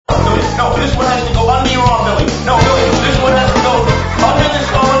No, this one has to go under your arm, Billy. No, Billy, this one has to go under this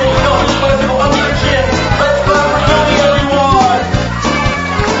arm. No, this one has to go under your chin. Let's clap for Billy, everyone.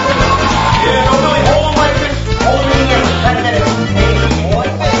 Yeah, no, Billy, hold him like this. Hold him in here for 10 minutes. Maybe like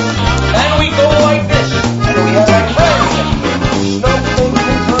this. And we go like this. And we have our friends. Snowflake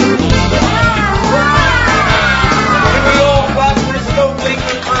McBird. And we all clap for Snowflake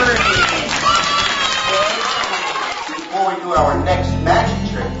McBird. Before we do our next magic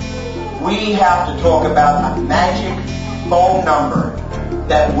trick, we have to talk about a magic phone number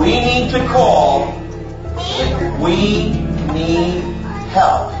that we need to call if we need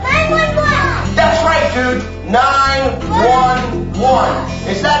help. 911. That's right, dude. 911.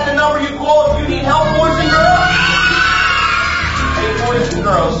 Is that the number you call if you need help, boys and girls? Hey, boys and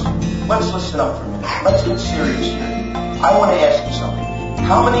girls, let's listen up for a minute. Let's get serious here. I want to ask you something.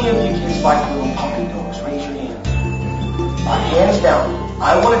 How many of you kids like little puppy dogs? Raise your hands. Hands down.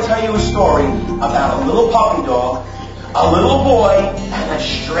 I want to tell you a story about a little puppy dog, a little boy, and a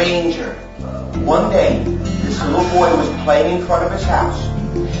stranger. One day, this little boy was playing in front of his house,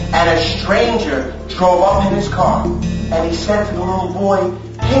 and a stranger drove up in his car, and he said to the little boy,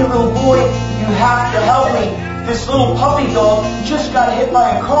 "Hey, little boy, you have to help me. This little puppy dog just got hit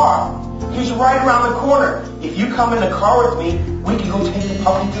by a car. He's right around the corner. If you come in the car with me, we can go take the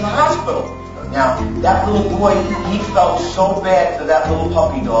puppy to the hospital." Now, that little boy, he felt so bad for that little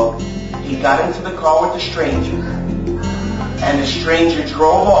puppy dog. He got into the car with the stranger, and the stranger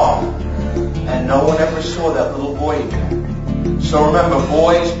drove off, and no one ever saw that little boy again. So remember,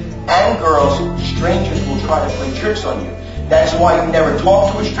 boys and girls, strangers will try to play tricks on you. That's why you never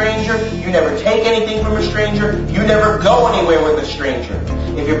talk to a stranger, you never take anything from a stranger, you never go anywhere with a stranger.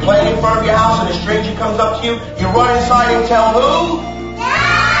 If you're playing in front of your house and a stranger comes up to you, you run inside and tell who?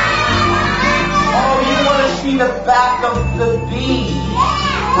 Oh, you want to see the back of the bee.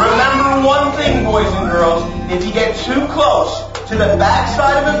 Remember one thing, boys and girls. If you get too close to the back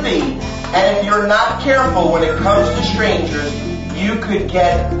side of a bee, and if you're not careful when it comes to strangers, you could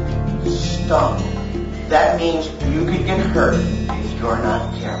get stung. That means you could get hurt if you're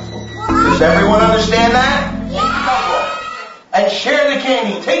not careful. Does everyone understand that? Yeah. And share the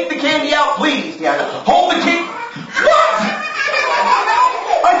candy. Take the candy out, please, Diana. Hold the candy. What?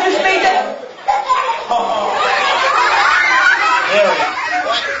 I just made that. Harry,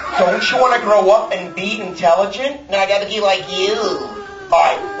 don't you want to grow up and be intelligent? No, I gotta be like you.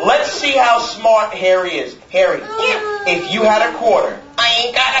 Alright, let's see how smart Harry is. Harry, if you had a quarter. I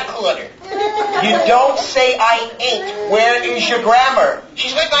ain't got a quarter. You don't say I ain't. Where is your grammar?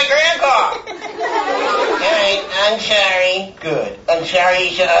 She's with my grandpa. Alright, I'm sorry. Good. I'm sorry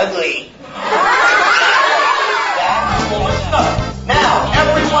you're ugly. That's full of stuff. Now,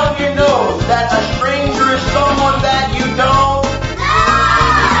 everyone here knows that a stranger is someone that you don't.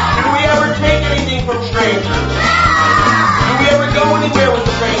 Do we ever take anything from strangers? Do we ever go anywhere with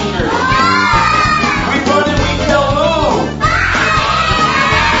strangers? We run and we tell who?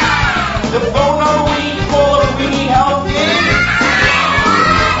 The phone number we need to call if we need help is?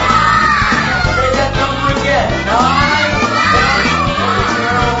 Say that number again.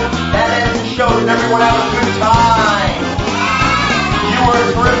 9. That ends the show. Does everyone have a good